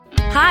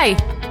Hi,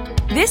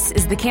 this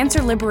is the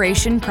Cancer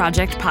Liberation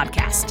Project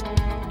podcast.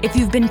 If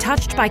you've been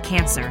touched by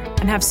cancer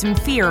and have some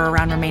fear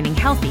around remaining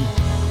healthy,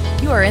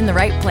 you are in the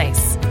right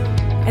place.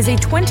 As a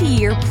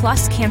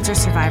 20-year-plus cancer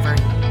survivor,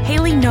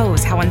 Haley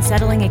knows how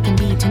unsettling it can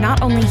be to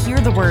not only hear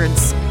the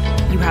words,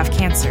 "you have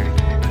cancer,"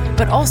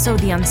 but also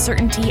the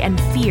uncertainty and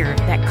fear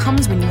that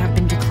comes when you have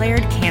been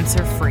declared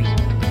cancer-free.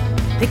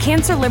 The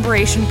Cancer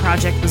Liberation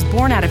Project was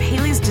born out of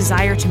Haley's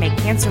desire to make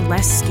cancer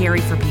less scary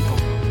for people,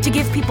 to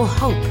give people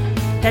hope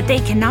that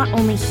they can not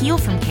only heal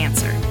from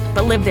cancer,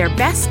 but live their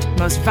best,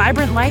 most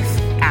vibrant life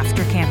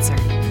after cancer.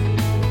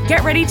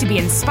 Get ready to be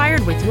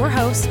inspired with your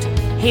host,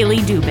 Haley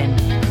Dubin.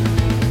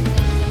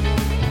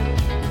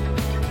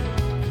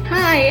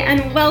 Hi,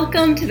 and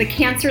welcome to the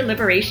Cancer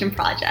Liberation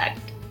Project.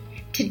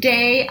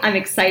 Today, I'm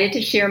excited to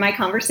share my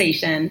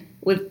conversation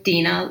with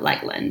Dina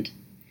Legland.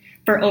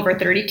 For over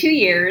 32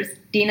 years,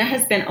 Dina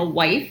has been a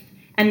wife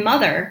and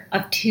mother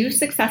of 2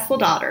 successful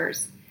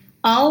daughters,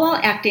 all while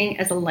acting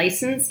as a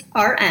licensed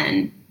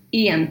RN,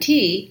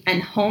 EMT,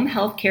 and home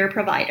health care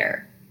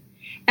provider.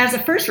 As a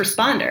first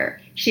responder,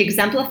 she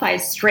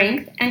exemplifies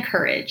strength and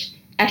courage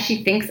as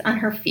she thinks on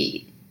her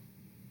feet.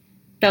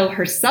 Though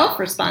her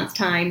self-response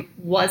time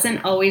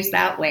wasn't always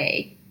that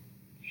way.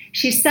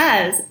 She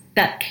says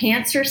that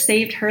cancer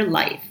saved her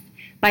life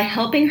by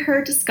helping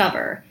her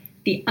discover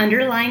the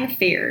underlying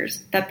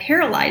fears that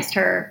paralyzed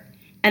her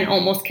and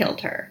almost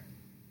killed her.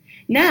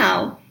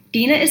 Now,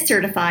 Dina is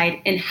certified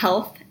in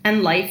health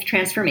and life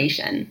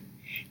transformation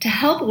to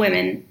help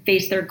women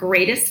face their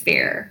greatest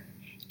fear,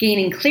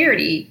 gaining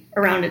clarity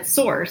around its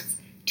source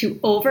to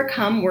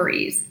overcome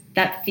worries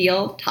that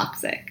feel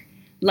toxic,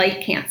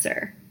 like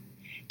cancer.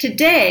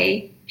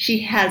 Today, she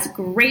has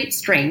great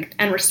strength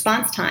and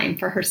response time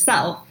for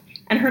herself,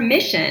 and her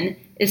mission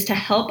is to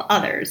help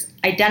others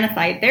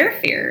identify their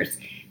fears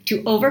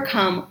to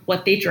overcome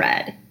what they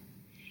dread,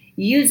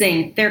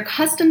 using their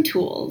custom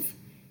tools,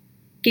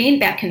 gain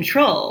back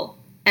control,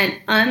 and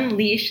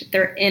unleash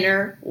their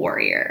inner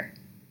warrior.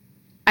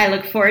 I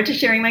look forward to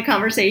sharing my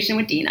conversation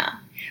with Dina.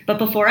 But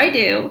before I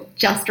do,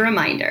 just a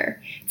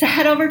reminder to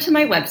head over to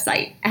my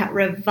website at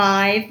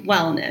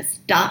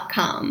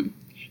revivewellness.com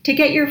to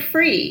get your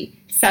free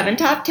 7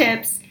 top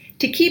tips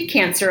to keep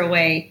cancer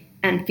away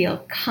and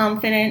feel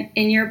confident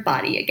in your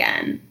body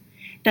again.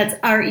 That's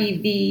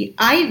REVIVE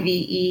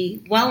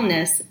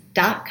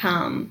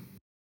wellness.com.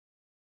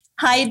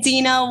 Hi,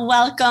 Dina.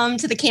 Welcome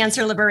to the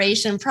Cancer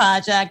Liberation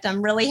Project.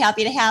 I'm really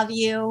happy to have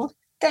you.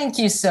 Thank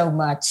you so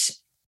much,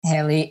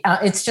 Haley.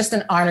 It's just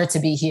an honor to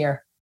be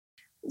here.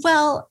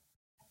 Well,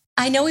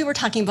 I know we were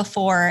talking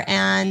before,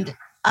 and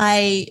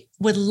I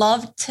would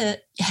love to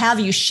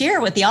have you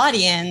share with the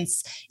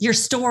audience your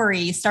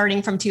story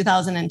starting from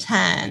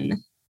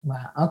 2010.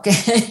 Wow.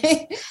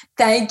 Okay.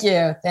 Thank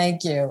you.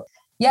 Thank you.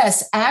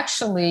 Yes,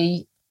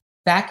 actually,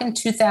 back in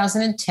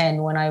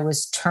 2010, when I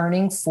was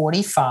turning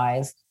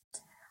 45,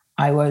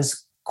 I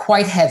was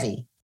quite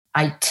heavy.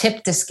 I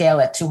tipped the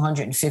scale at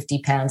 250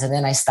 pounds, and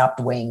then I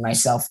stopped weighing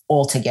myself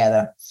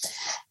altogether.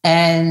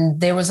 And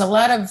there was a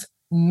lot of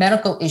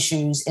medical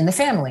issues in the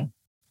family.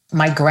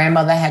 My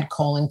grandmother had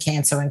colon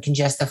cancer and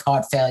congestive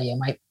heart failure.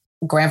 My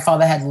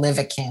grandfather had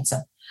liver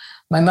cancer.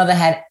 My mother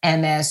had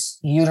MS,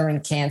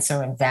 uterine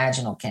cancer, and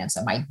vaginal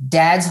cancer. My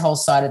dad's whole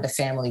side of the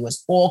family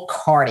was all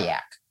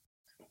cardiac.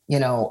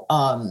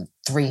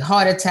 3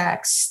 heart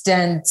attacks,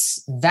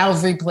 stents,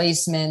 valve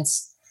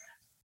replacements.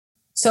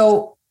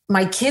 So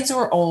my kids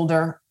were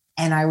older,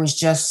 and I was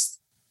just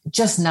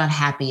not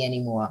happy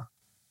anymore.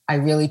 I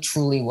really,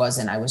 truly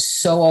wasn't. I was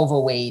so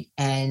overweight.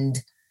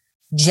 And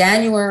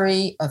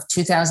January of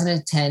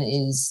 2010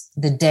 is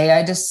the day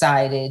I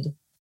decided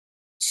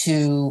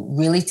to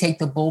really take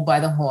the bull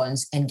by the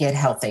horns and get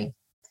healthy.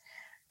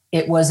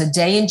 It was a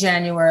day in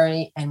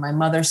January, and my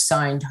mother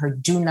signed her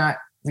do not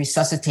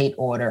resuscitate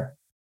order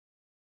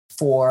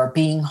for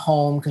being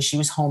home because she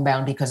was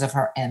homebound because of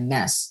her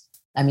MS.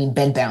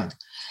 Bedbound.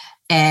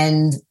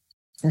 And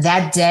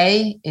that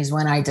day is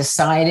when I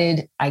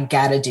decided I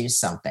got to do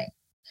something.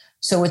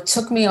 So it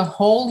took me a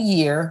whole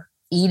year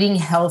eating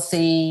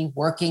healthy,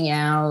 working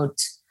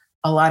out,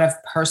 a lot of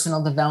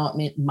personal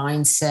development,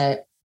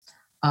 mindset,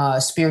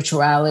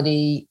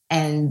 spirituality.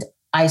 And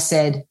I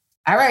said,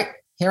 all right,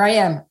 here I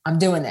am. I'm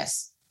doing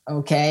this.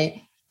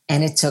 Okay.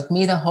 And it took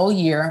me the whole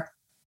year.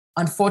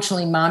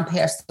 Unfortunately, Mom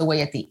passed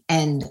away at the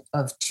end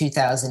of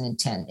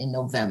 2010 in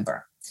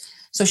November.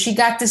 So she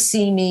got to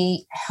see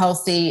me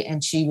healthy,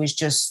 and she was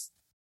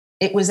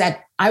I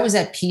was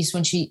at peace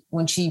when she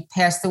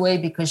passed away,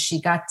 because she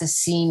got to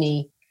see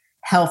me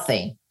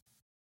healthy,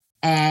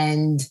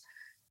 and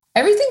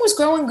everything was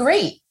going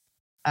great.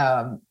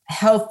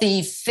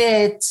 Healthy,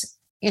 fit,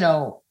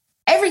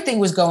 everything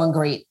was going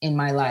great in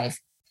my life.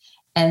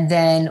 And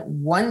then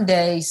one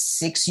day,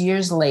 6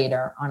 years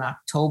later, on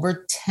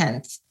October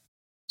 10th,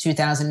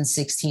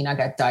 2016, I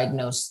got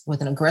diagnosed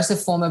with an aggressive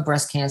form of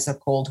breast cancer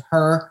called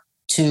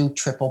HER2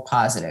 triple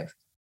positive.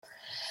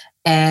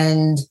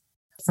 And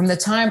from the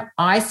time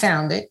I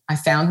found it, I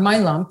found my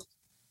lump.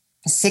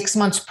 6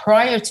 months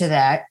prior to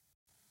that,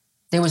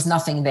 there was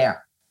nothing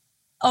there.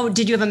 Oh,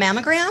 did you have a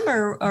mammogram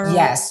or?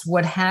 Yes.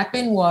 What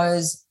happened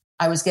was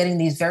I was getting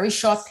these very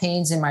sharp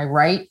pains in my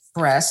right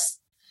breast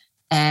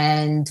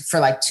and for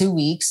like 2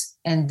 weeks.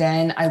 And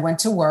then I went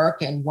to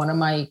work, and one of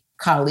my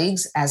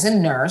colleagues as a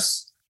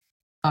nurse,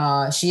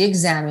 she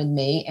examined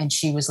me and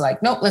she was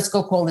like, nope, let's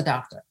go call the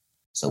doctor.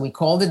 So we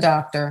called the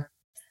doctor.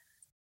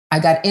 I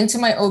got into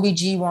my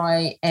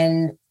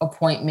OBGYN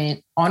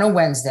appointment on a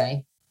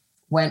Wednesday,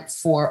 went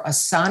for a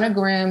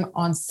sonogram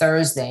on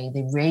Thursday.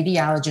 The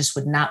radiologist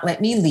would not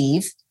let me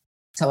leave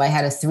till I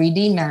had a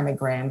 3D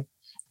mammogram.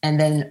 And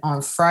then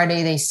on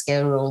Friday, they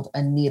scheduled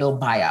a needle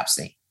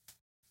biopsy.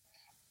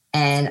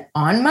 And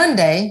on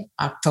Monday,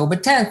 October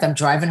 10th, I'm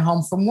driving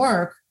home from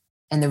work,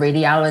 and the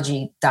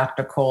radiology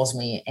doctor calls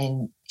me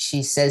and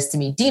she says to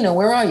me, Dina,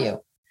 where are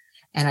you?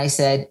 And I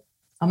said,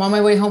 I'm on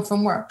my way home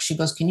from work. She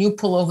goes, can you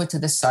pull over to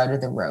the side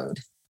of the road?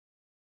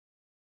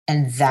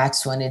 And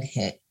that's when it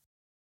hit.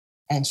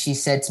 And she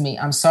said to me,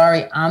 I'm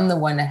sorry, I'm the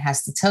one that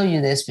has to tell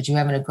you this, but you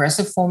have an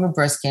aggressive form of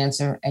breast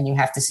cancer and you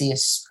have to see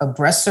a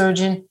breast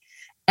surgeon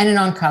and an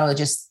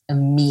oncologist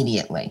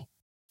immediately.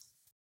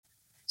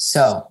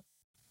 So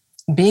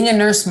being a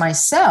nurse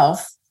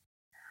myself,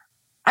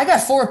 I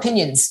got 4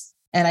 opinions.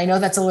 And I know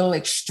that's a little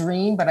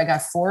extreme, but I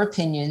got 4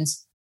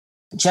 opinions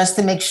just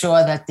to make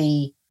sure that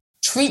the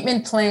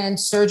treatment plan,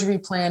 surgery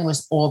plan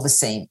was all the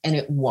same. And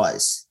it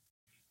was.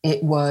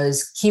 It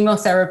was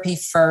chemotherapy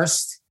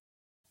first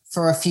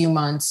for a few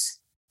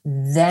months,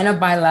 then a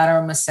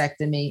bilateral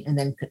mastectomy,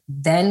 and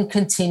then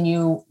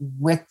continue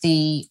with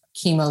the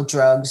chemo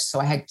drugs. So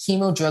I had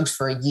chemo drugs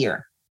for a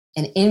year.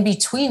 And in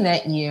between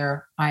that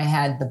year, I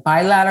had the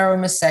bilateral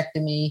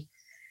mastectomy.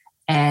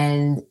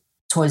 And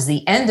towards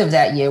the end of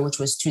that year, which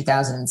was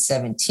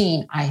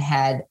 2017, I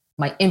had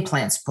my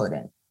implants put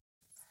in.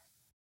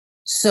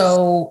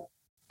 So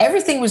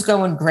everything was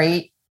going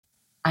great.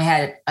 I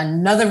had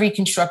another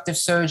reconstructive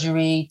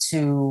surgery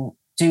to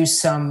do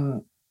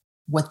some,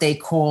 what they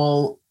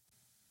call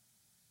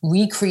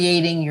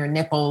recreating your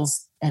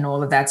nipples and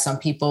all of that. Some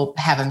people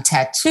have them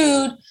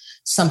tattooed.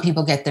 Some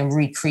people get them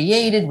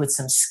recreated with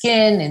some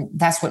skin. And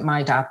that's what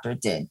my doctor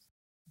did.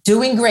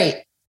 Doing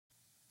great.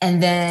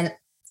 And then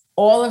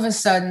all of a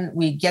sudden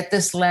we get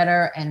this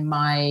letter, and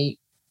my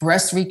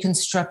breast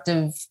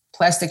reconstructive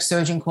plastic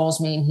surgeon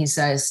calls me and he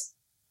says,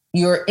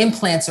 your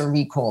implants are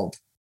recalled.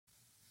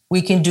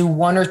 We can do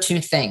 1 or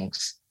 2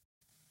 things.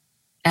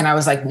 And I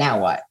was like, now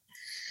what?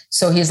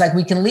 So he's like,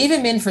 we can leave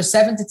him in for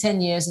 7 to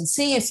 10 years and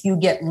see if you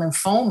get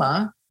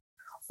lymphoma,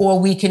 or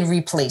we can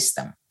replace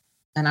them.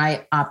 And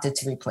I opted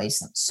to replace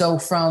them. So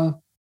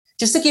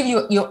just to give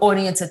you your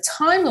audience a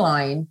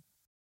timeline,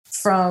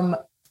 from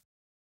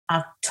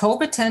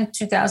October 10th,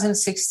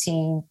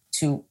 2016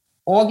 to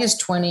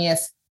August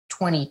 20th,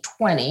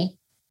 2020,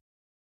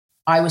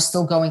 I was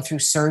still going through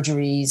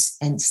surgeries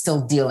and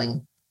still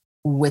dealing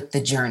with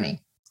the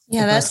journey.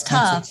 Yeah, that's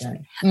tough.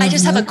 I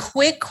just have a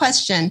quick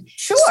question.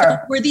 Sure. So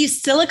were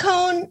these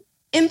silicone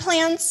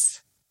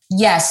implants?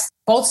 Yes.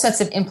 Both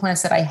sets of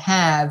implants that I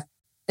have,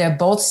 they're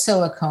both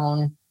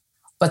silicone,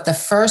 but the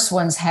first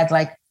ones had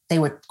they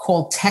were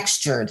called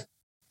textured.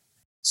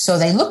 So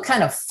they look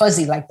kind of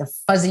fuzzy, like the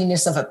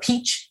fuzziness of a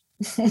peach.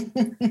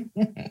 Okay.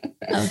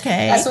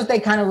 That's what they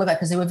kind of look like,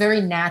 because they were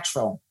very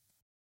natural.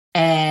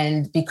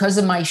 And because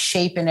of my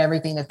shape and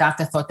everything, the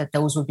doctor thought that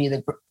those would be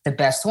the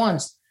best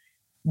ones.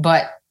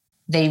 But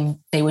they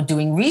were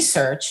doing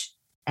research,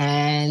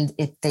 and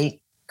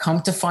they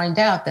come to find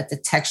out that the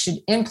textured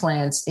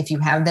implants, if you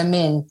have them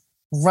in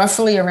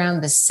roughly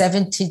around the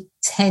 7 to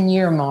 10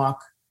 year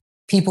mark,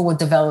 people were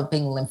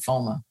developing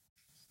lymphoma.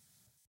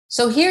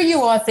 So here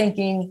you are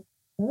thinking,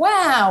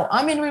 wow,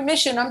 I'm in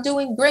remission, I'm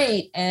doing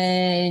great.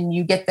 And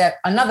you get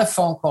another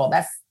phone call.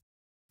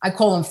 I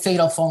call them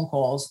fatal phone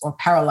calls, or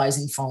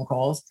paralyzing phone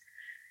calls,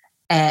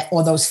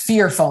 or those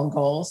fear phone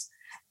calls.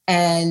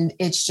 And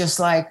it's just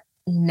like,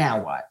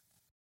 now what?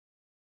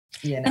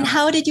 You know? And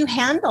how did you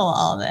handle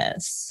all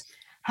this?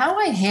 How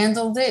I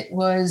handled it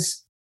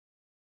was,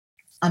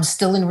 I'm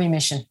still in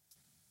remission,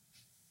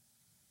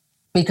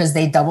 because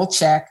they double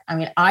check. I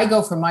mean, I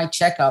go for my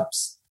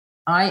checkups.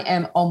 I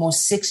am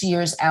almost 6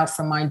 years out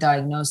from my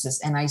diagnosis,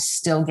 and I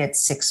still get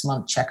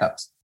 6-month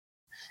checkups.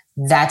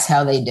 That's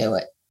how they do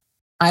it.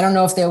 I don't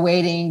know if they're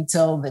waiting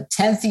till the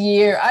 10th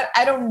year.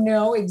 I don't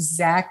know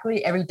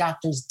exactly. Every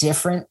doctor's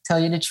different, tell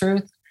you the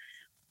truth.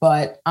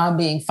 But I'm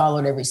being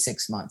followed every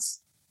 6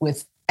 months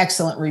with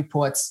excellent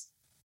reports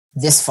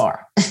this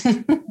far.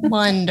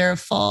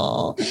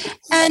 Wonderful.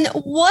 And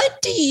what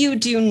do you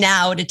do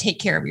now to take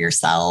care of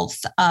yourself?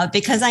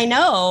 Because I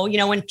know,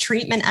 when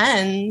treatment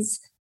ends,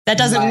 that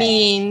doesn't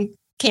mean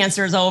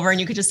cancer is over and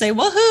you could just say,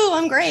 woohoo,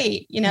 I'm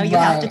great. You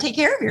have to take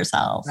care of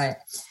yourself. Right.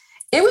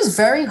 It was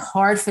very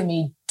hard for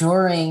me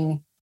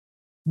during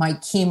my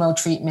chemo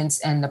treatments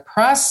and the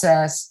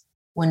process,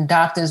 when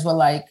doctors were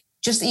like,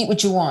 just eat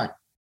what you want.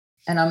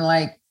 And I'm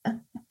like,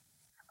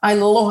 I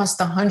lost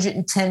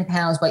 110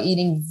 pounds by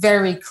eating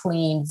very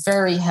clean,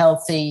 very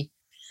healthy,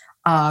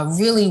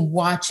 really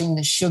watching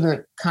the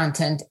sugar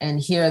content, and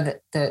hear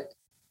that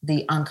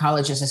the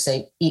oncologist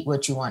say, eat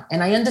what you want.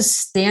 And I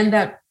understand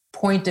that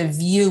point of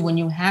view when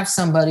you have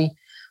somebody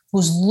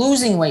who's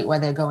losing weight while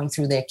they're going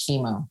through their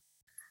chemo.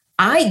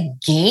 I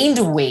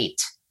gained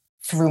weight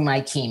through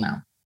my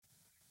chemo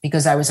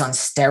because I was on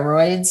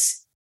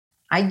steroids.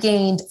 I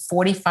gained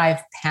 45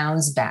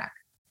 pounds back.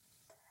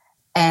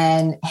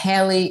 And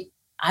Haley,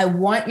 I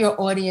want your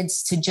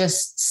audience to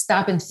just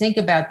stop and think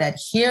about that.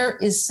 Here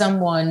is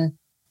someone,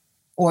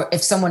 or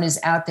if someone is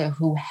out there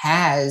who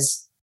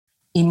has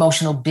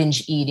emotional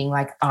binge eating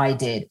like I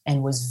did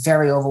and was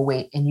very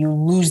overweight, and you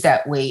lose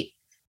that weight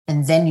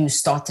and then you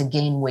start to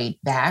gain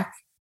weight back.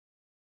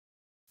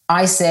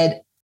 I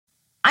said,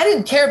 I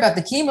didn't care about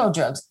the chemo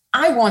drugs.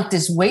 I want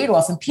this weight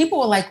off. And people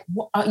were like,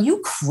 are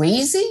you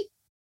crazy?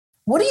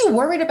 What are you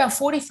worried about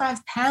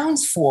 45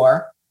 pounds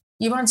for?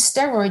 You're on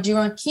steroids, you're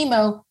on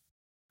chemo.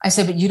 I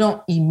said, but you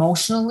don't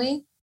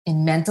emotionally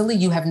and mentally,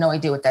 you have no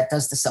idea what that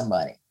does to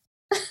somebody.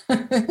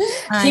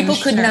 People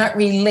could not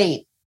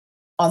relate.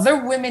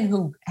 Other women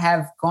who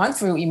have gone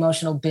through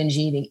emotional binge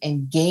eating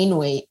and gain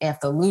weight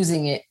after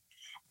losing it.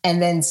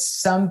 And then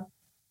some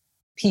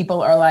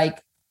people are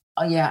like,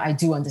 oh yeah, I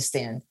do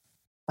understand.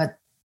 But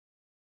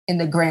in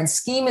the grand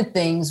scheme of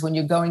things, when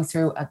you're going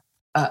through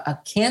a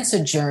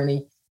cancer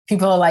journey,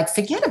 people are like,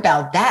 forget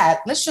about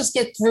that. Let's just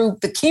get through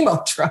the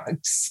chemo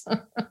drugs.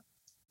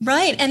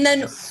 Right. And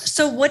then,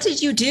 so what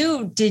did you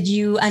do? Did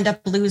you end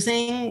up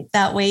losing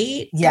that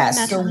weight?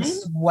 Yes. So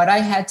what I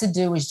had to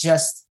do is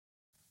just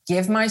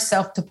give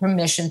myself the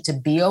permission to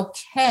be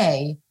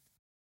okay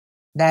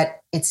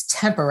that it's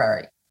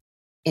temporary.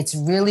 It's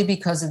really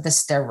because of the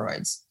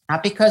steroids,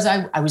 not because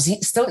I was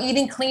still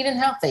eating clean and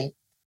healthy.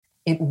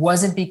 It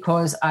wasn't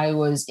because I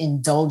was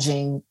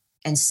indulging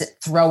and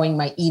throwing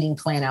my eating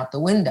plan out the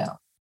window.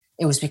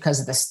 It was because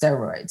of the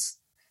steroids.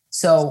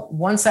 So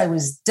once I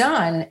was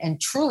done and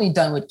truly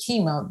done with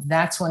chemo,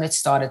 that's when it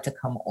started to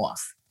come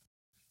off.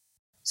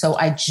 So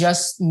I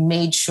just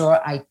made sure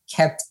I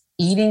kept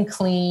eating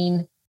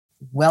clean,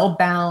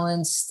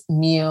 well-balanced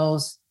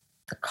meals,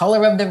 the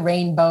color of the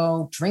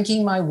rainbow,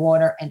 drinking my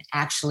water, and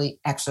actually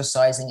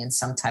exercising in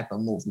some type of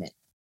movement.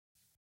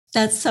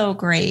 That's so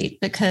great,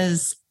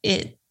 because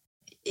it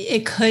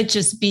could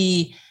just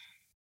be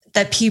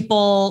that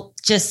people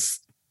just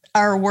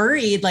are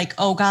worried, like,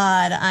 oh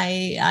God,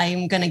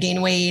 I'm going to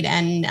gain weight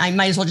and I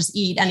might as well just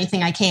eat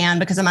anything I can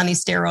because I'm on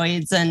these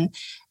steroids.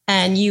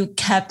 And you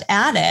kept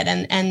at it.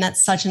 And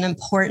that's such an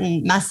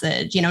important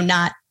message,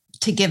 not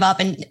to give up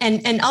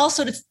and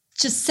also to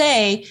just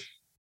say,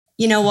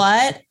 you know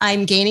what,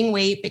 I'm gaining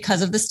weight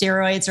because of the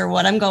steroids or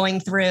what I'm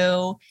going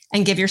through,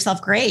 and give yourself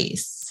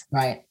grace.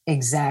 Right.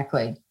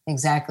 Exactly.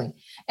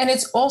 And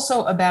it's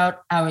also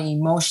about our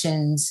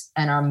emotions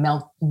and our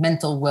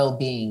mental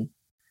well-being.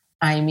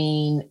 I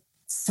mean,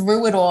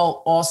 through it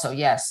all also,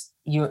 yes,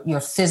 you're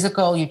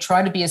physical, you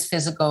try to be as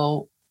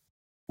physical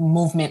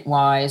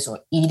movement-wise or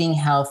eating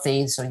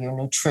healthy, so your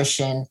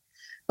nutrition,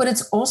 but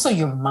it's also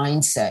your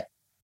mindset.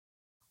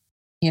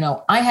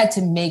 I had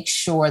to make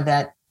sure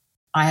that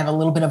I have a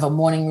little bit of a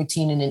morning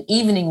routine and an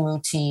evening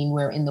routine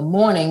where in the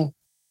morning,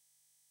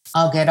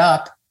 I'll get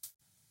up,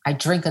 I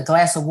drink a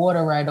glass of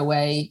water right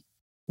away,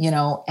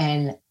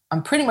 and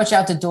I'm pretty much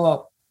out the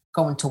door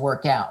going to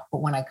work out.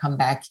 But when I come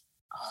back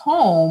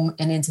home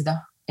and into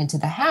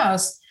the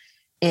house,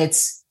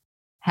 it's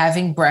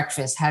having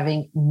breakfast,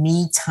 having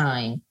me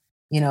time,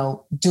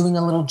 doing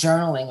a little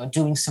journaling or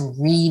doing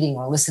some reading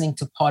or listening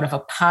to part of a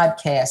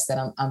podcast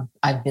that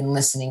I've been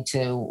listening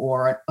to,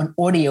 or an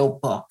audio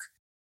book,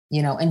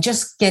 and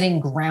just getting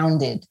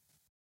grounded.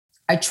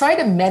 I try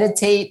to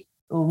meditate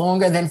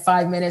longer than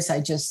 5 minutes.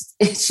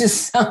 It's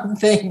just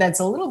something that's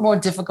a little more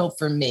difficult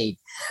for me,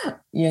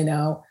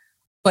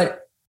 but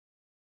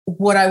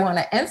what I want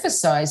to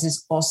emphasize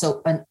is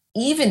also an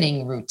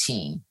evening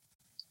routine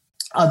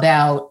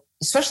about,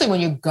 especially when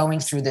you're going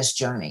through this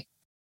journey.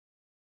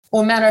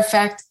 Or matter of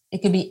fact,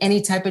 it could be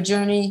any type of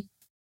journey.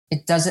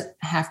 It doesn't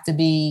have to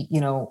be,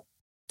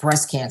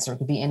 breast cancer. It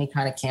could be any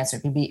kind of cancer.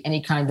 It could be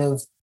any kind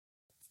of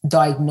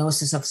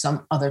diagnosis of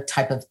some other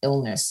type of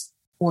illness,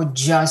 or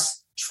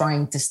just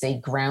trying to stay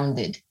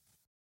grounded.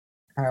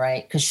 All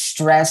right. Because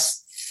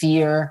stress,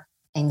 fear,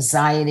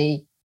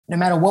 anxiety, no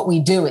matter what we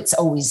do, it's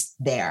always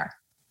there.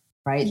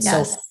 Right.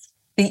 Yes. So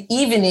the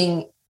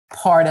evening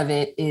part of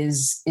it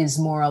is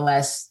more or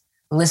less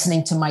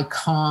listening to my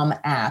Calm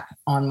app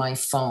on my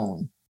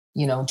phone,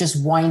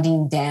 just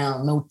winding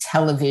down, no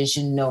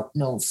television,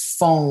 no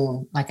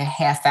phone, like a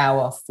half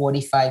hour,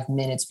 45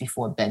 minutes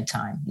before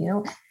bedtime.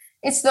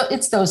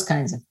 It's those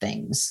kinds of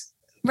things.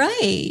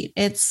 Right.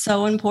 It's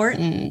so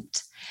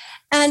important.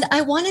 And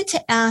I wanted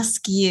to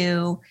ask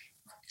you,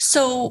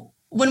 so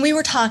when we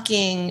were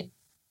talking,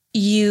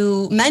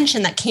 you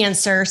mentioned that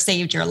cancer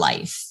saved your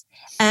life.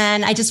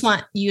 And I just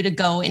want you to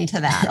go into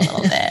that a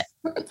little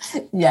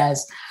bit.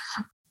 Yes.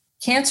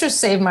 Cancer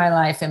saved my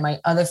life, and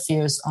my other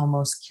fears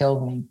almost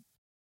killed me.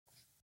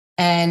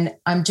 And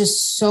I'm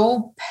just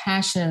so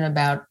passionate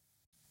about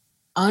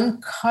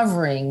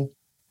uncovering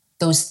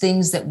those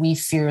things that we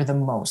fear the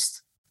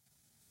most.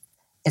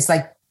 It's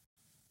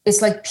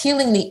like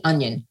peeling the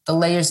onion, the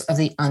layers of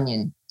the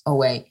onion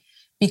away,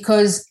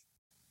 because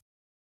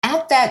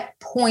that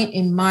point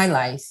in my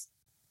life,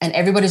 and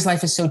everybody's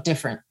life is so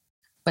different,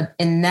 but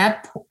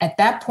at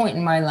that point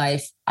in my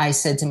life, I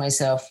said to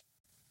myself,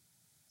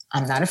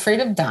 I'm not afraid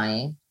of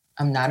dying.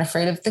 I'm not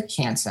afraid of the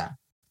cancer.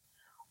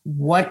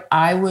 What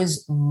I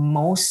was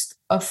most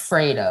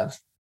afraid of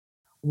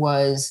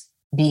was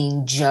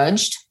being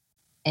judged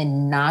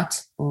and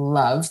not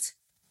loved,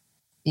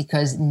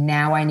 because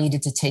now I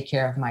needed to take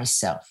care of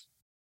myself.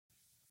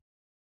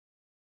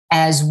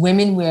 As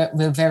women,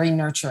 we're very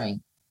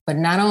nurturing, but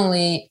not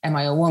only am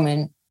I a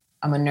woman,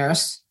 I'm a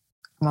nurse,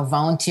 I'm a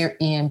volunteer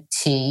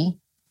EMT.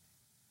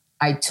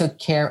 I took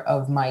care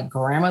of my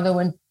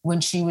grandmother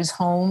when she was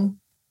home.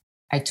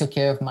 I took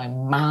care of my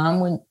mom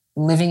when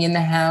living in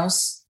the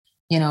house,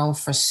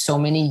 for so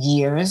many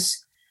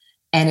years.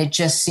 And it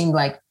just seemed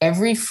like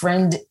every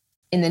friend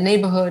in the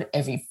neighborhood,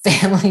 every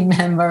family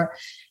member,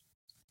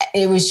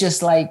 it was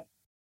just like,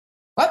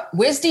 what?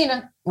 Where's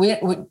Dina?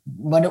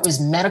 When it was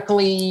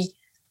medically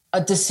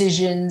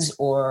decisions,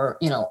 or,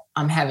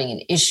 I'm having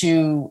an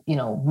issue,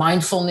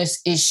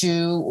 mindfulness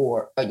issue,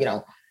 or,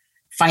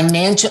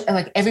 financial,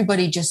 like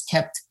everybody just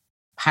kept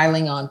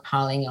piling on.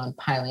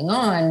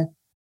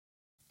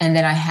 And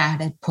then I had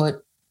to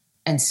put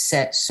and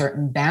set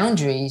certain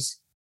boundaries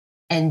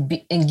and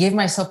give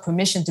myself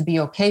permission to be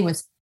okay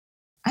with,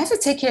 I have to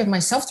take care of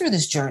myself through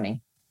this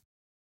journey.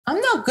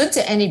 I'm not good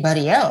to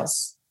anybody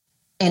else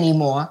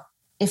anymore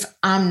if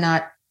I'm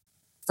not,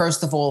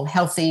 first of all,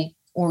 healthy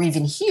or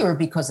even here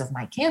because of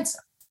my cancer,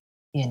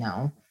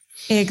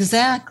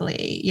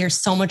 Exactly. You're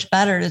so much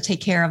better to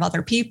take care of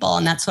other people.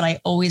 And that's what I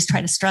always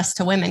try to stress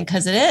to women,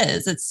 because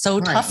it's so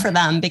Right. tough for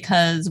them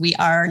because we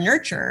are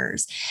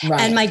nurturers. Right.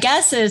 And my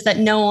guess is that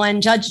no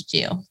one judged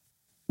you.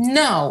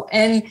 No.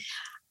 And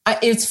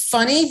it's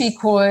funny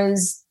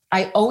because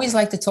I always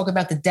like to talk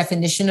about the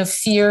definition of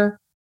fear.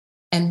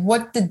 And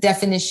what the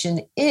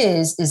definition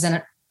is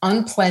an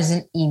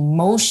unpleasant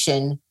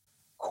emotion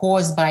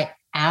caused by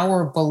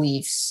our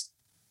beliefs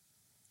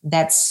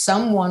that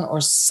someone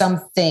or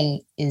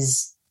something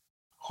is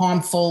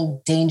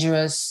harmful,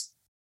 dangerous.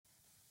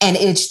 And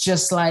it's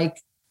just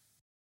like,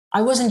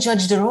 I wasn't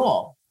judged at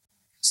all.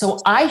 So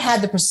I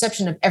had the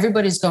perception of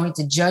everybody's going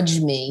to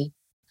judge me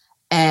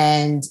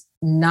and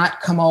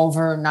not come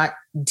over, not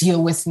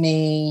deal with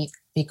me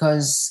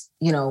because,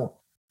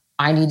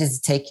 I needed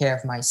to take care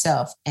of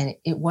myself. And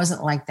it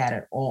wasn't like that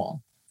at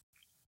all,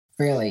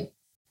 really.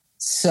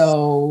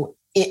 So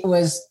it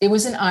was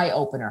an eye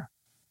opener.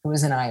 It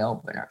was an eye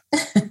opener.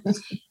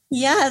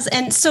 Yes.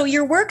 And so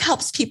your work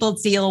helps people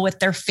deal with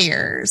their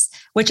fears,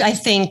 which I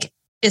think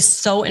is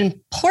so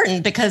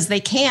important because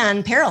they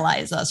can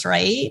paralyze us,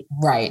 right?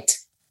 Right.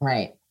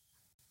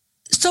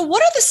 So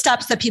what are the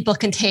steps that people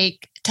can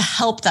take to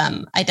help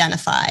them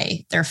identify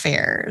their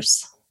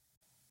fears?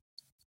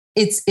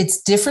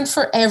 It's different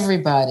for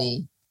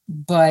everybody,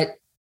 but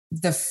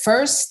the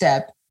first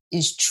step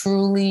is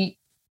truly,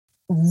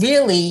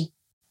 really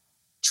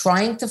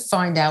trying to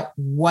find out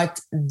what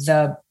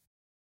the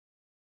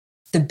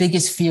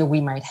biggest fear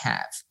we might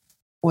have,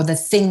 or the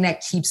thing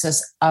that keeps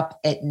us up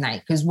at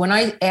night. Because when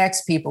I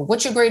ask people,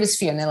 what's your greatest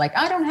fear? And they're like,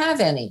 I don't have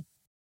any.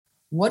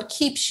 What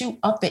keeps you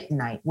up at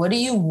night? What are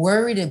you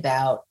worried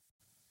about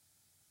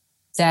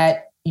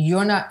that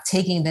you're not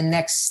taking the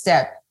next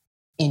step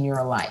in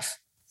your life?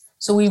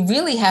 So we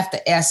really have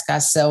to ask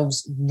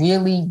ourselves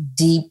really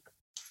deep,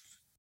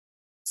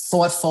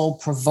 thoughtful,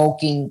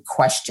 provoking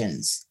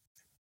questions.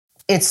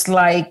 It's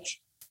like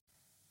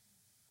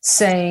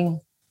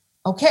saying,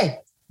 okay,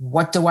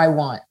 what do I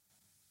want?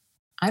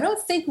 I don't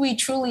think we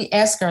truly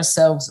ask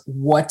ourselves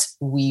what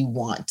we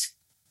want.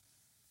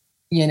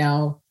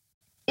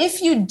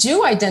 If you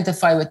do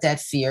identify with that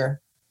fear,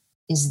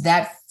 is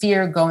that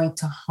fear going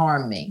to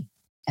harm me?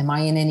 Am I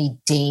in any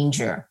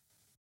danger?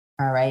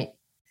 All right.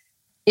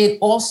 It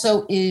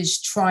also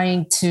is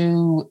trying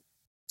to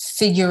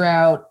figure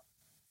out,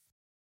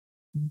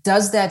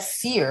 does that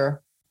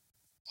fear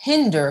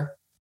hinder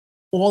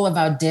all of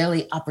our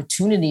daily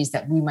opportunities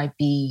that we might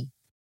be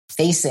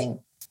facing?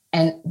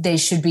 And they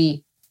should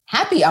be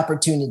happy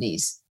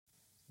opportunities.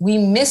 We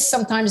miss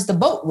sometimes the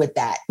boat with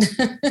that.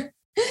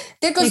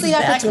 There goes the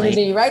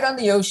opportunity right on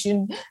the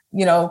ocean,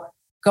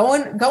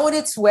 going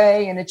its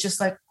way. And it's just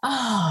like,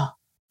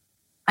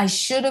 I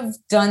should have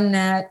done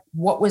that.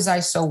 What was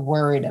I so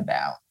worried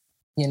about?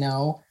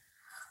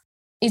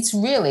 It's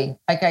really,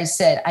 like I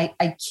said,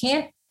 I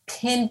can't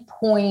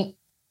pinpoint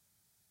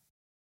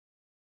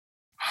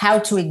how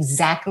to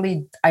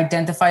exactly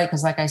identify it,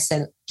 because like I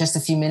said just a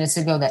few minutes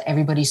ago, that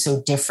everybody's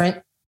so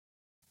different.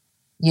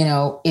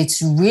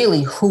 It's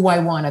really who I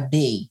want to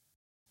be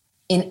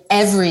in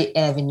every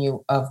avenue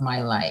of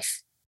my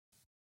life.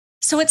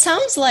 So it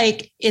sounds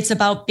like it's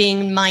about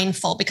being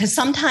mindful, because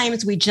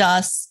sometimes we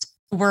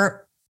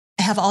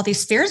have all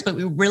these fears, but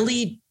we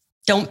really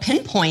don't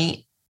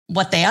pinpoint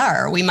what they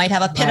are. We might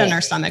have a pit in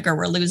our stomach, or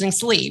we're losing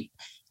sleep,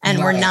 and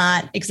we're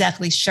not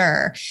exactly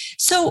sure.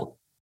 So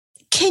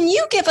can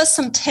you give us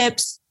some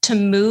tips to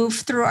move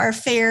through our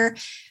fear?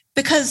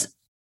 Because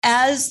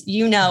as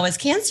you know, as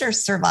cancer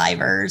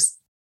survivors,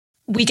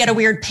 we get a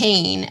weird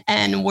pain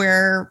and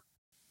we're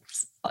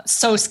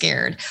so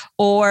scared.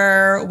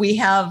 Or we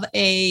have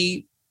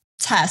a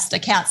test, a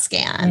CAT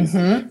scan.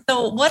 Mm-hmm.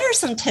 So what are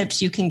some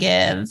tips you can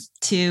give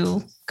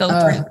to go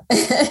through?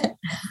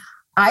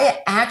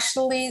 I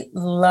actually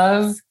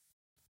love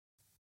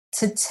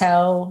to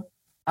tell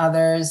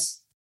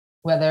others,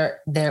 whether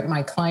they're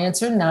my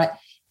clients or not,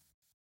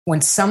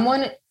 when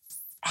someone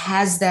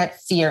has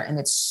that fear and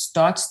it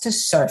starts to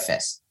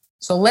surface.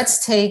 So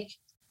let's take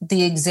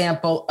the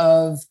example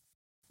of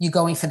you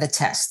going for the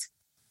test.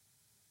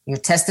 Your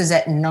test is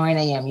at 9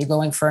 a.m. You're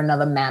going for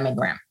another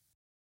mammogram,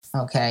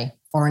 okay,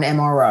 or an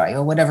MRI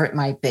or whatever it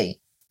might be.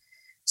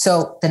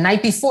 So the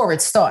night before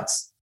it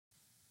starts.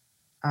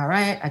 All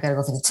right, I got to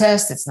go for the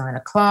test. It's 9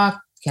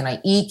 o'clock. Can I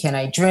eat? Can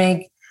I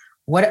drink?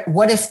 What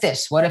if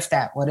this? What if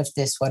that? What if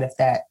this? What if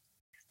that?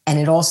 And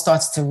it all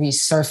starts to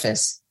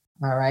resurface.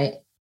 All right.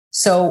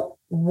 So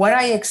what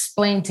I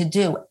explain to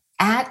do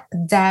at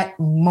that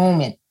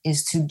moment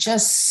is to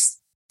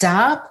just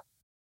stop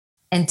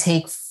and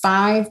take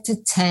 5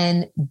 to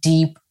 10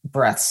 deep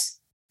breaths.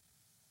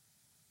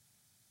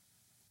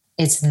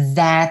 It's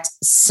that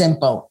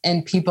simple.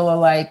 And people are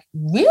like,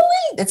 really?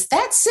 It's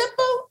that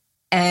simple?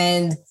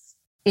 And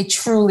it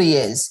truly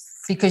is,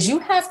 because you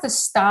have to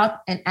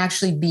stop and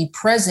actually be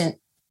present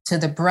to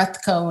the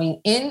breath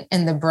going in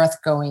and the breath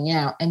going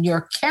out. And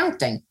you're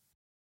counting.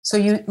 So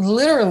you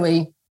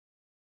literally,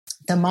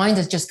 the mind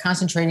is just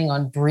concentrating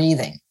on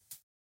breathing,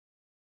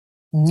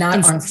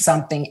 not on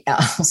something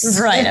else.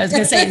 Right. I was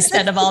going to say,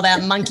 instead of all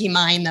that monkey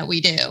mind that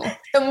we do.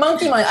 The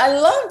monkey mind. I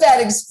love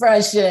that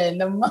expression,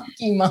 the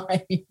monkey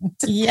mind.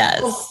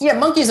 Yes. Well, yeah,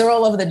 monkeys are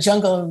all over the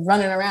jungle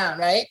running around,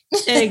 right?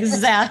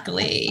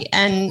 Exactly.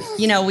 And,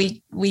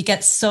 we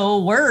get so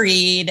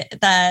worried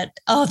that,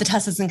 the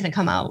test isn't going to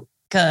come out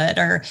good,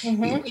 or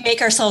we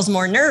make ourselves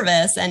more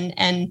nervous,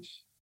 and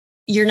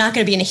you're not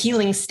going to be in a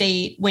healing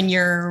state when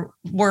you're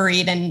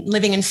worried and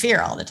living in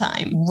fear all the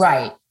time.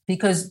 Right.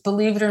 Because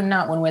believe it or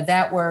not, when we're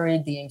that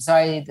worried, the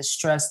anxiety, the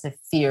stress, the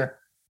fear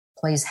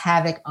plays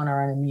havoc on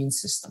our immune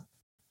system.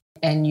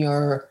 And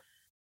your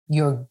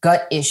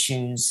gut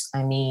issues,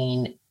 I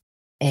mean,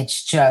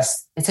 it's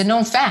a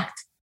known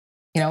fact.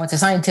 It's a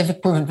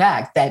scientific proven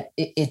fact that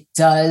it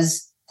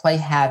does play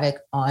havoc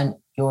on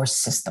your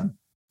system.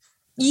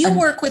 You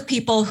work with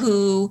people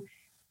who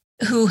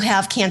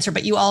have cancer,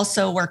 but you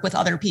also work with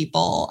other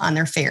people on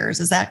their fears.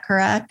 Is that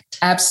correct?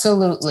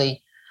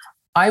 Absolutely.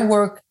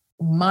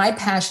 My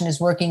passion is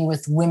working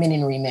with women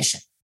in remission,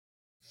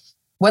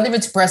 whether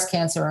it's breast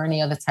cancer or any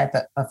other type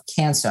of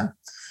cancer.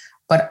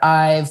 But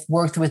I've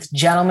worked with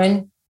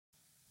gentlemen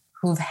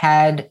who've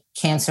had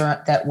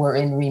cancer that were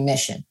in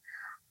remission.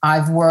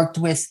 I've worked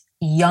with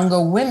younger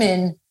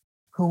women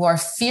who are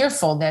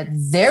fearful that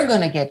they're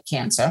going to get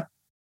cancer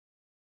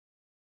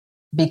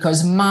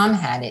because mom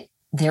had it,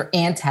 their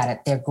aunt had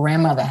it, their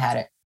grandmother had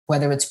it,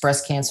 whether it's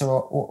breast cancer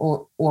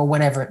or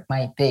whatever it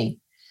might be.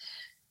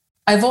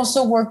 I've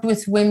also worked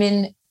with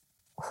women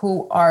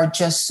who are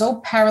just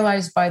so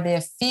paralyzed by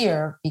their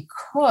fear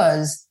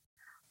because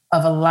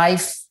of a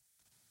life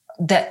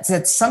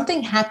that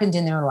something happened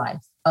in their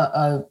life.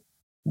 I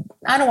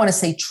don't want to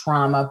say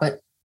trauma,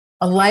 but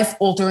a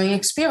life-altering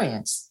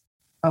experience.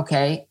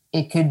 Okay.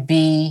 It could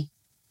be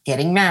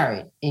getting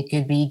married. It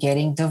could be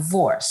getting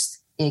divorced.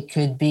 It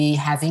could be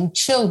having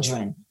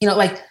children,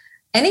 like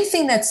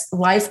anything that's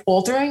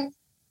life-altering.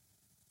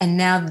 And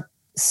now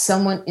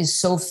someone is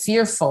so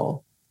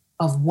fearful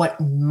of what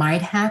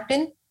might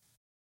happen,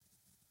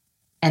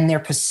 and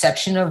their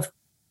perception of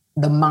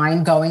the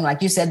mind going,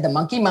 like you said, the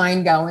monkey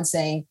mind going,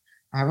 saying,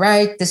 all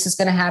right, this is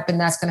going to happen,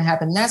 that's going to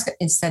happen,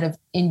 instead of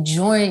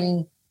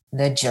enjoying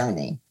the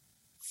journey.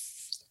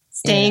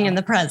 Staying in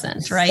the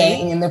present, right?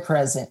 Staying in the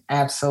present,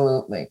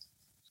 absolutely.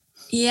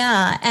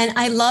 Yeah. And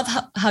I love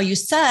how you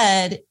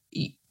said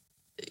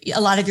a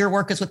lot of your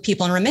work is with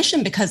people in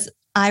remission, because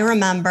I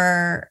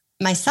remember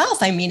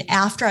myself,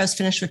 after I was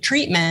finished with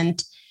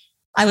treatment,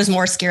 I was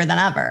more scared than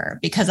ever,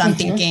 because I'm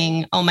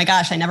thinking, oh my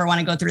gosh, I never want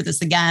to go through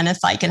this again if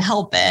I can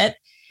help it.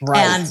 Right.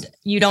 And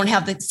you don't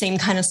have the same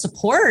kind of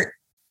support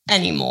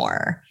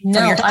anymore from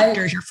your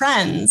doctors, your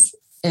friends.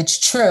 It's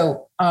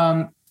true.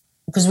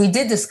 Because we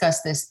did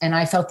discuss this, and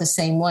I felt the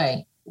same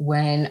way.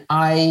 When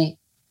I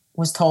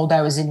was told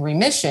I was in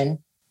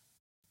remission,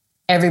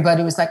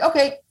 everybody was like,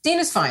 okay,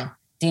 Dina's fine.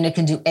 Dina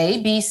can do A,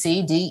 B,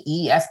 C, D,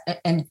 E, F.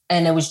 And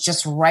it was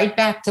just right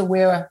back to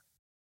where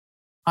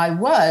I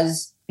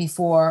was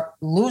before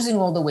losing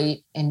all the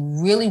weight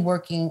and really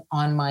working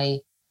on my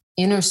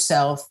inner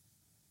self,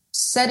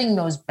 setting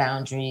those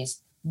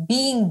boundaries,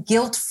 being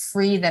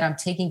guilt-free that I'm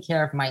taking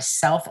care of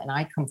myself and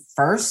I come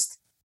first.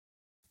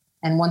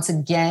 And once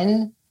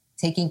again,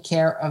 taking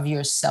care of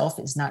yourself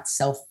is not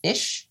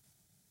selfish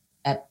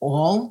at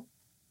all,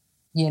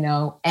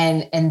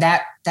 and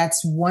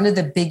that's one of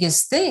the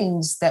biggest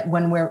things, that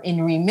when we're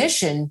in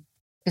remission,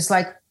 it's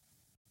like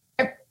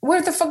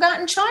we're the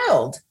forgotten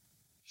child,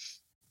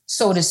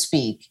 so to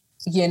speak.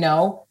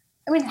 How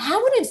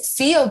would it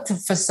feel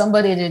for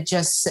somebody to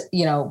just,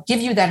 give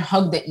you that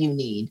hug that you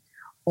need,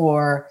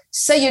 or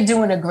say you're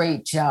doing a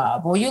great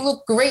job, or you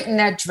look great in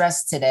that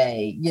dress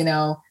today,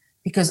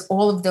 because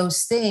all of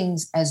those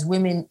things as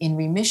women in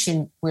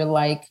remission, we're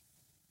like,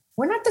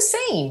 we're not the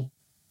same.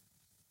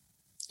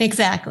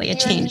 Exactly. It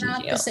changes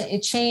you.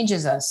 It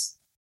changes us.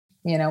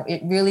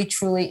 It really,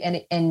 truly,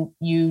 and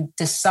you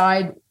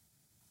decide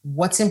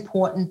what's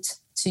important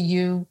to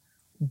you,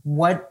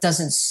 what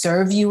doesn't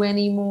serve you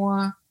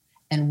anymore,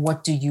 and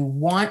what do you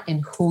want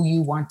and who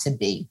you want to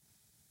be.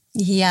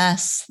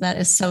 Yes, that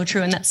is so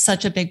true. And that's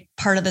such a big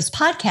part of this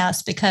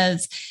podcast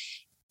because,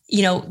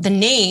 the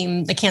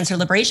name, the Cancer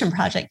Liberation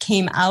Project,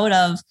 came out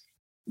of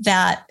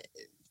that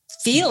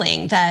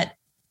feeling that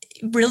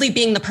really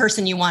being the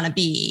person you want to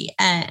be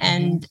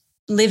and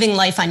living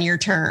life on your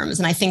terms.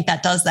 And I think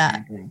that does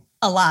that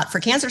a lot for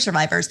cancer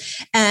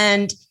survivors.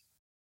 And,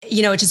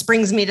 it just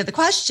brings me to the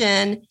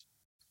question.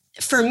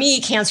 For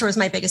me, cancer was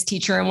my biggest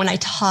teacher. And when I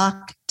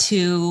talk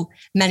to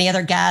many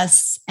other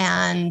guests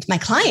and my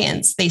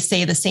clients, they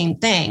say the same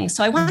thing.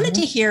 So I wanted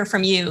to hear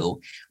from you.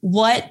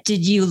 What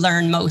did you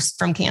learn most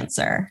from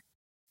cancer?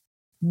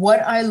 What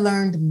I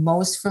learned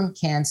most from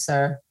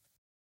cancer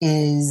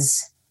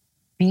is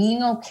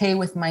being okay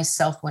with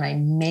myself when I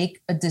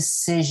make a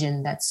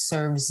decision that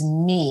serves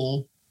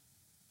me.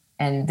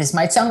 And this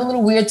might sound a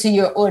little weird to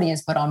your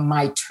audience, but on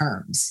my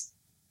terms,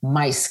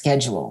 my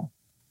schedule.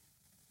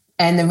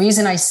 And the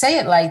reason I say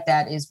it like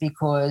that is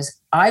because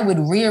I would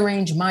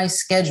rearrange my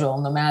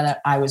schedule no matter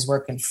I was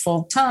working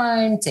full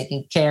time,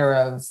 taking care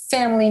of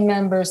family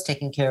members,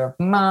 taking care of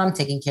mom,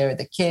 taking care of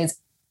the kids.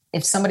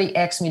 If somebody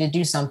asked me to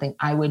do something,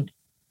 I would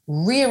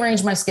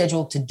rearrange my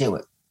schedule to do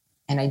it.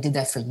 And I did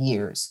that for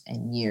years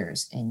and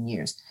years and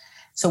years.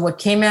 So what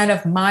came out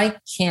of my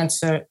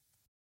cancer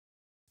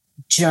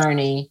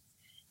journey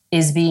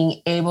is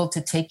being able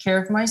to take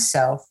care of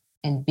myself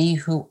and be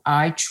who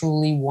I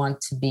truly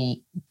want to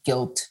be,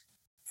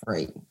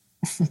 guilt-free.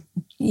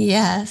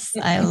 Yes,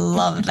 I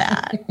love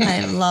that.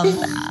 I love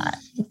that.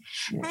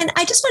 And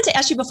I just want to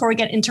ask you before we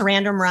get into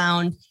random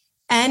round,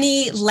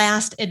 any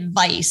last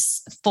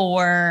advice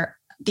for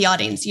the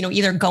audience,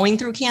 either going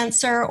through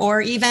cancer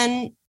or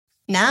even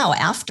now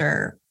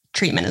after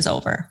treatment is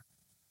over?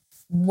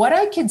 What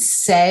I could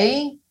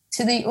say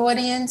to the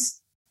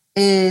audience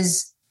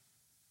is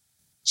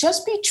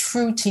just be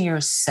true to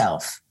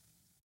yourself,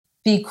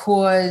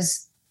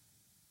 because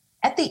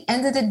at the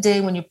end of the day,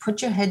 when you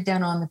put your head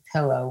down on the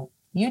pillow,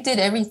 you did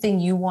everything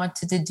you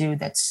wanted to do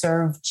that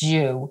served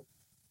you,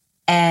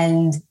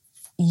 and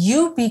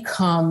you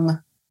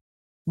become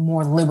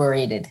more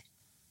liberated.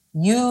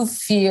 You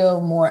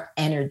feel more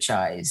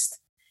energized.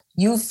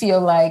 You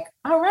feel like,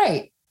 all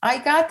right, I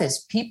got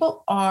this.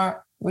 People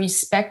are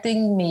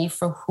respecting me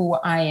for who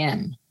I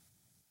am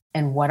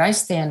and what I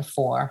stand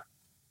for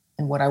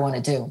and what I want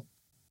to do.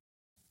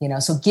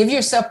 So give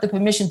yourself the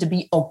permission to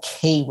be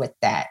okay with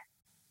that.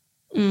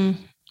 So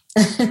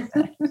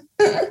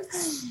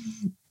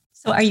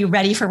are you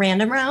ready for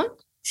random round?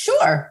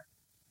 Sure.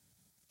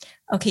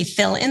 Okay,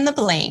 fill in the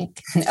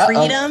blank.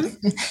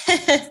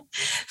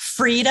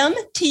 Freedom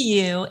to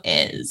you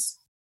is?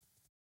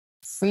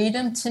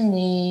 Freedom to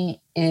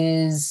me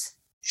is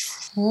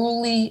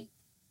truly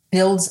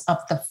builds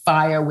up the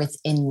fire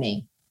within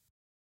me.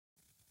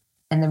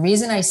 And the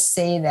reason I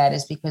say that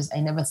is because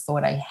I never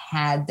thought I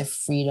had the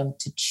freedom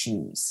to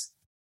choose.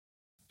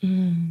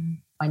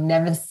 I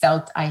never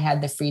felt I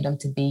had the freedom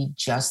to be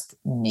just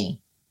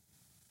me.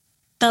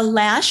 The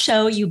last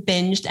show you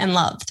binged and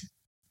loved?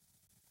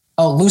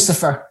 Oh,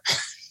 Lucifer.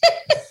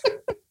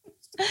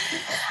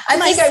 I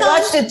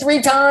watched it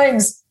 3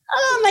 times.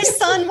 Oh, my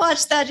son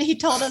watched that. He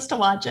told us to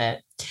watch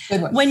it.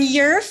 Good one. When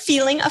you're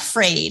feeling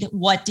afraid,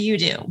 what do you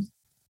do?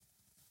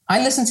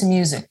 I listen to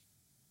music.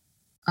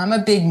 I'm a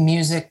big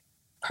music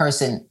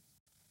person.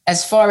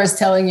 As far as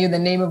telling you the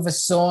name of a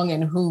song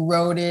and who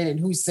wrote it and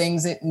who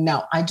sings it,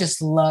 no, I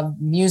just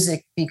love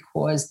music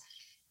because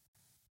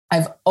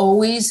I've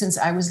always, since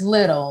I was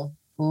little,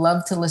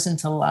 loved to listen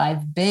to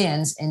live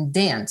bands and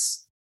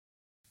dance.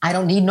 I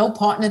don't need no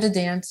partner to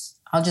dance.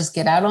 I'll just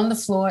get out on the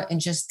floor and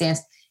just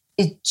dance.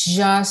 It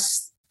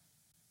just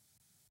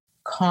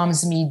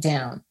calms me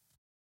down.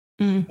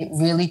 It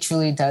really,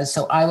 truly does.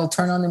 So I will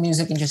turn on the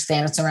music and just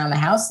dance around the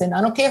house, and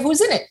I don't care who's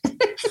in it.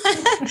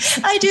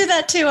 I do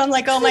that too. I'm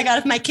like, oh my God,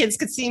 if my kids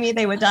could see me,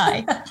 they would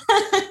die.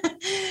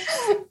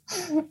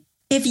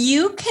 If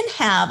you can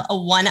have a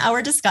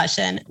 1-hour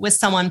discussion with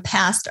someone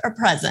past or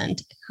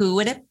present, who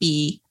would it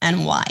be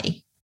and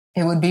why?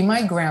 It would be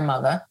my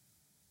grandmother,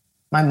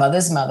 my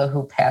mother's mother,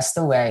 who passed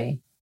away.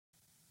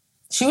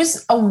 She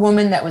was a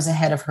woman that was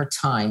ahead of her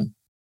time.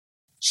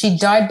 She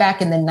died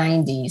back in the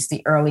 90s,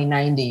 the early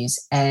 90s,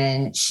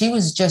 and she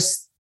was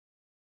just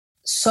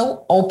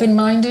so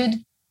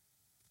open-minded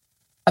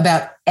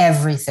about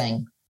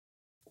everything.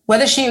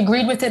 Whether she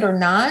agreed with it or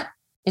not,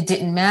 it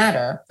didn't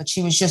matter, but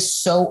she was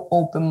just so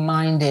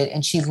open-minded,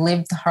 and she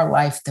lived her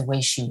life the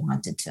way she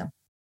wanted to.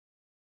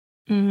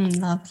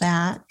 Love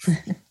that.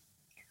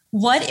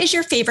 What is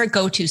your favorite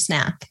go-to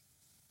snack?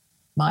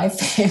 My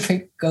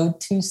favorite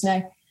go-to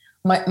snack?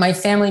 My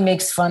family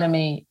makes fun of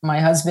me,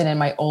 my husband and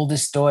my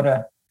oldest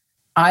daughter.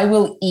 I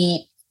will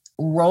eat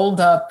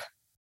rolled up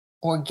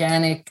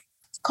organic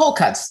cold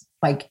cuts,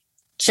 like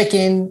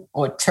chicken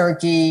or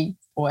turkey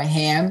or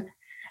ham.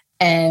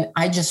 And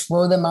I just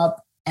roll them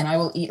up and I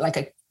will eat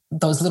like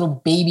those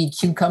little baby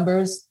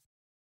cucumbers.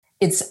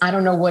 I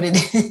don't know what it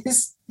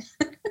is.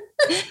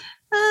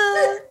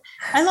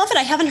 I love it.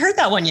 I haven't heard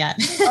that one yet.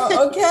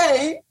 Oh,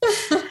 okay.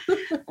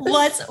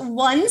 What's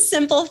one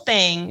simple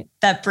thing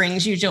that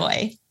brings you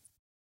joy?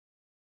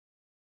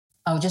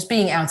 Oh, just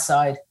being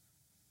outside.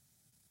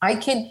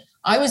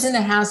 I was in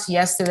the house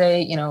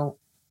yesterday,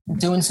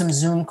 doing some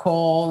Zoom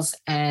calls,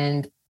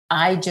 and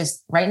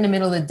right in the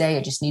middle of the day,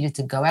 I just needed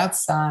to go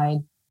outside,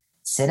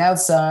 sit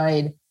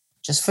outside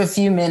just for a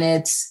few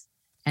minutes.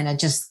 And I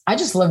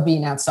just love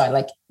being outside.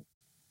 Like,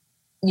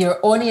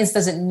 your audience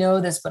doesn't know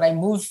this, but I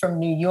moved from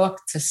New York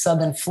to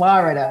Southern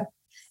Florida,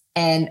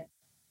 and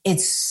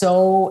it's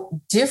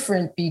so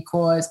different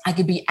because I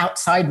could be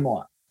outside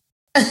more.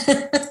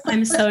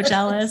 I'm so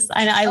jealous.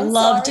 I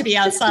love to be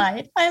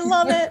outside. I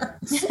love it.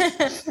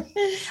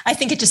 I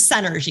think it just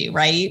centers you,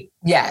 right?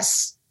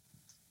 Yes.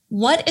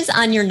 What is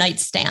on your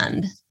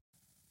nightstand?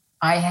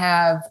 I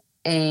have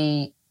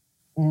a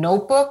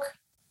notebook,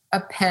 a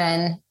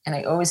pen, and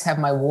I always have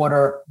my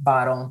water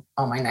bottle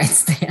on my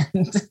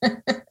nightstand.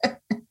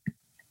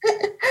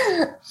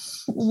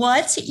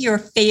 What's your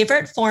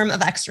favorite form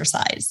of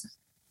exercise?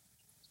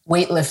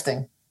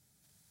 Weightlifting.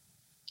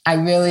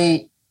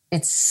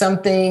 It's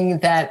something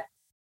that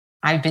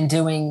I've been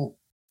doing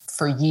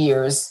for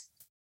years.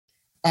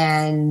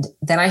 And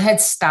then I had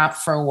stopped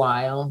for a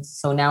while.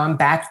 So now I'm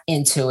back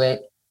into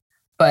it.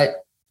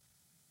 But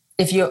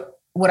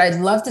what I'd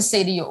love to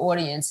say to your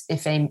audience,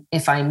 if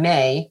I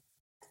may,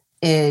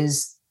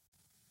 is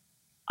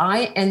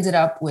I ended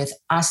up with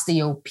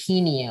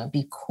osteopenia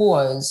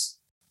because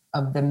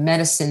of the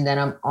medicine that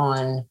I'm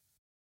on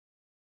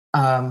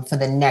for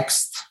the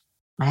next,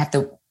 I have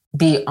to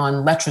be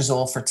on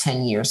letrozole for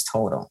 10 years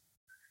total.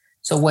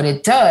 So what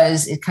it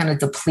does, it kind of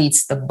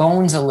depletes the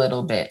bones a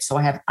little bit. So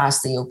I have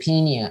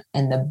osteopenia.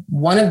 And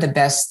one of the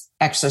best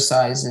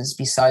exercises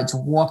besides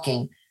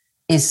walking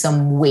is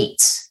some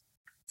weights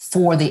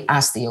for the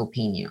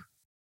osteopenia.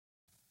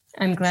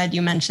 I'm glad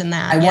you mentioned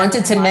that. I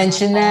wanted to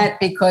mention that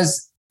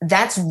because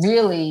that's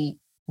really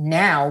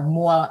now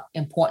more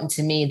important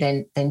to me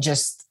than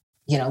just,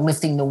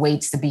 lifting the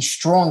weights to be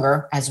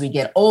stronger as we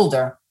get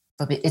older,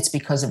 but it's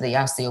because of the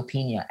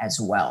osteopenia as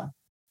well.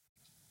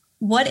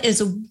 What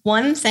is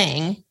one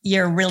thing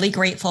you're really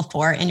grateful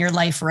for in your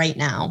life right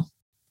now?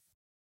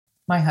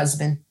 My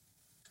husband.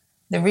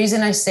 The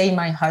reason I say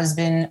my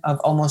husband of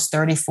almost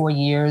 34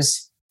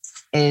 years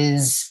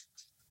is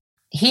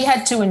he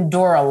had to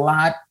endure a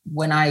lot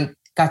when I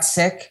got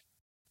sick.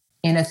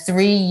 In a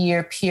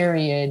 3-year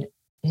period,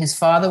 his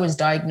father was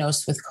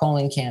diagnosed with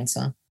colon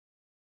cancer.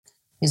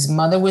 His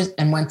mother was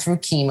going through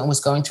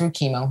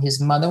chemo.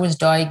 His mother was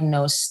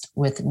diagnosed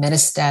with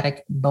metastatic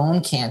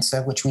bone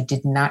cancer, which we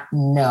did not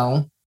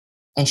know.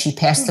 And she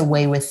passed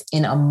away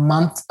within a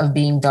month of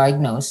being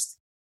diagnosed.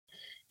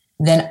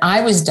 Then I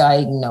was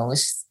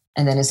diagnosed,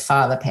 and then his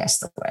father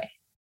passed away.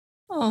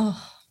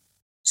 Oh.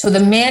 So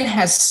the man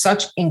has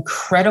such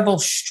incredible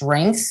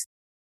strength.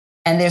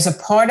 And there's a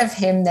part of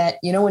him that,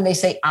 when they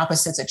say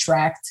opposites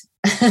attract,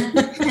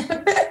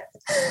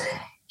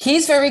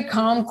 he's very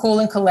calm, cool,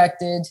 and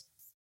collected.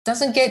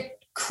 Doesn't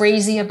get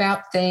crazy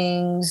about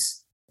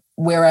things.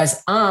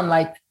 Whereas I'm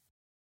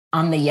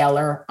the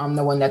yeller. I'm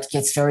the one that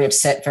gets very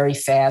upset very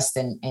fast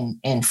and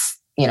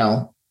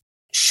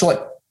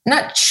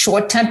not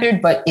short-tempered,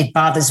 but it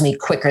bothers me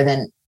quicker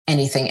than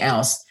anything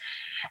else.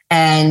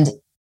 And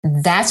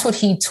that's what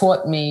he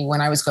taught me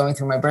when I was going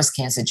through my breast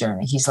cancer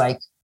journey. He's like,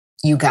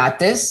 you got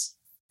this.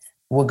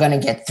 We're going to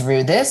get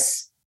through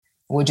this.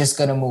 We're just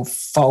going to move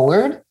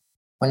forward.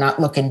 We're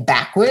not looking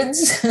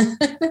backwards.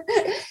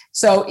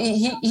 So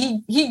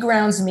he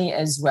grounds me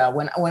as well.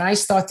 When I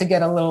start to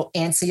get a little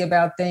antsy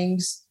about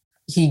things,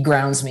 he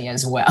grounds me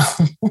as well.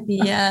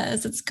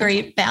 Yes, it's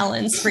great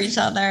balance for each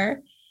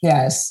other.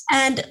 Yes.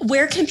 And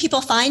where can people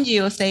find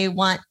you if they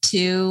want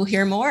to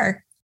hear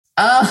more?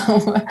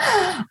 Oh,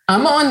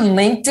 I'm on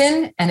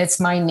LinkedIn, and it's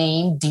my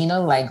name, Dina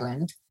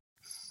Legland.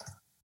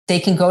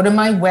 They can go to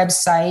my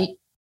website,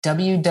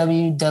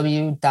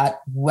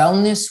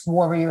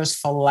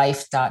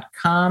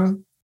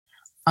 www.wellnesswarriorsforlife.com.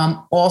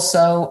 I'm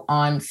also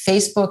on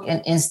Facebook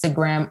and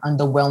Instagram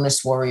under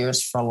Wellness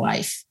Warriors for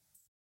Life.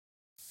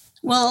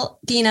 Well,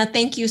 Dina,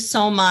 thank you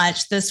so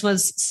much. This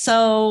was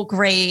so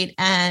great.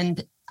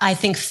 And I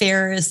think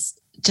fear is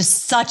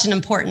just such an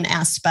important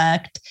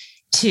aspect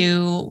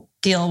to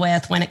deal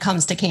with when it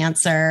comes to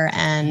cancer.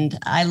 And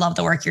I love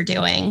the work you're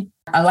doing.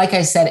 Like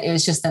I said, it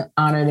was just an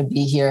honor to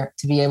be here,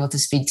 to be able to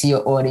speak to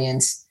your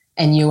audience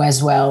and you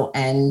as well.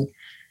 And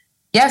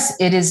yes,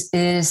 it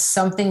is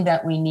something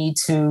that we need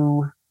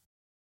to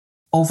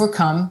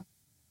overcome.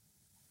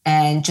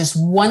 And just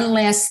one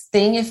last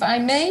thing, if I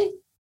may,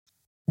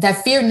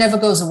 that fear never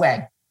goes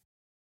away.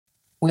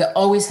 We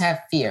always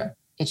have fear.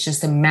 It's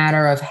just a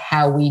matter of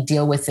how we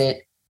deal with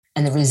it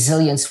and the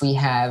resilience we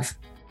have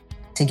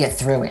to get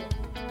through it.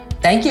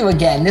 Thank you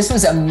again. This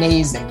was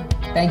amazing.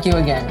 Thank you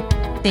again.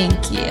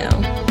 Thank you.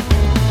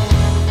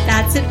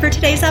 That's that's it for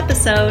today's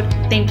episode.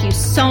 Thank you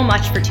so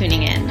much for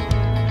tuning in.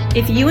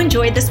 If you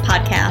enjoyed this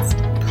podcast,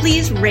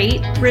 please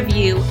rate,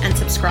 review, and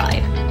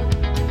subscribe.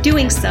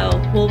 Doing so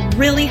will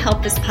really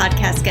help this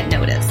podcast get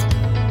noticed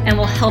and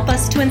will help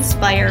us to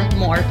inspire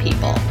more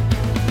people.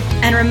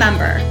 And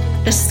remember,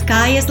 the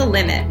sky is the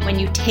limit when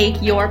you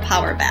take your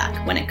power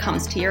back when it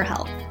comes to your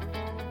health.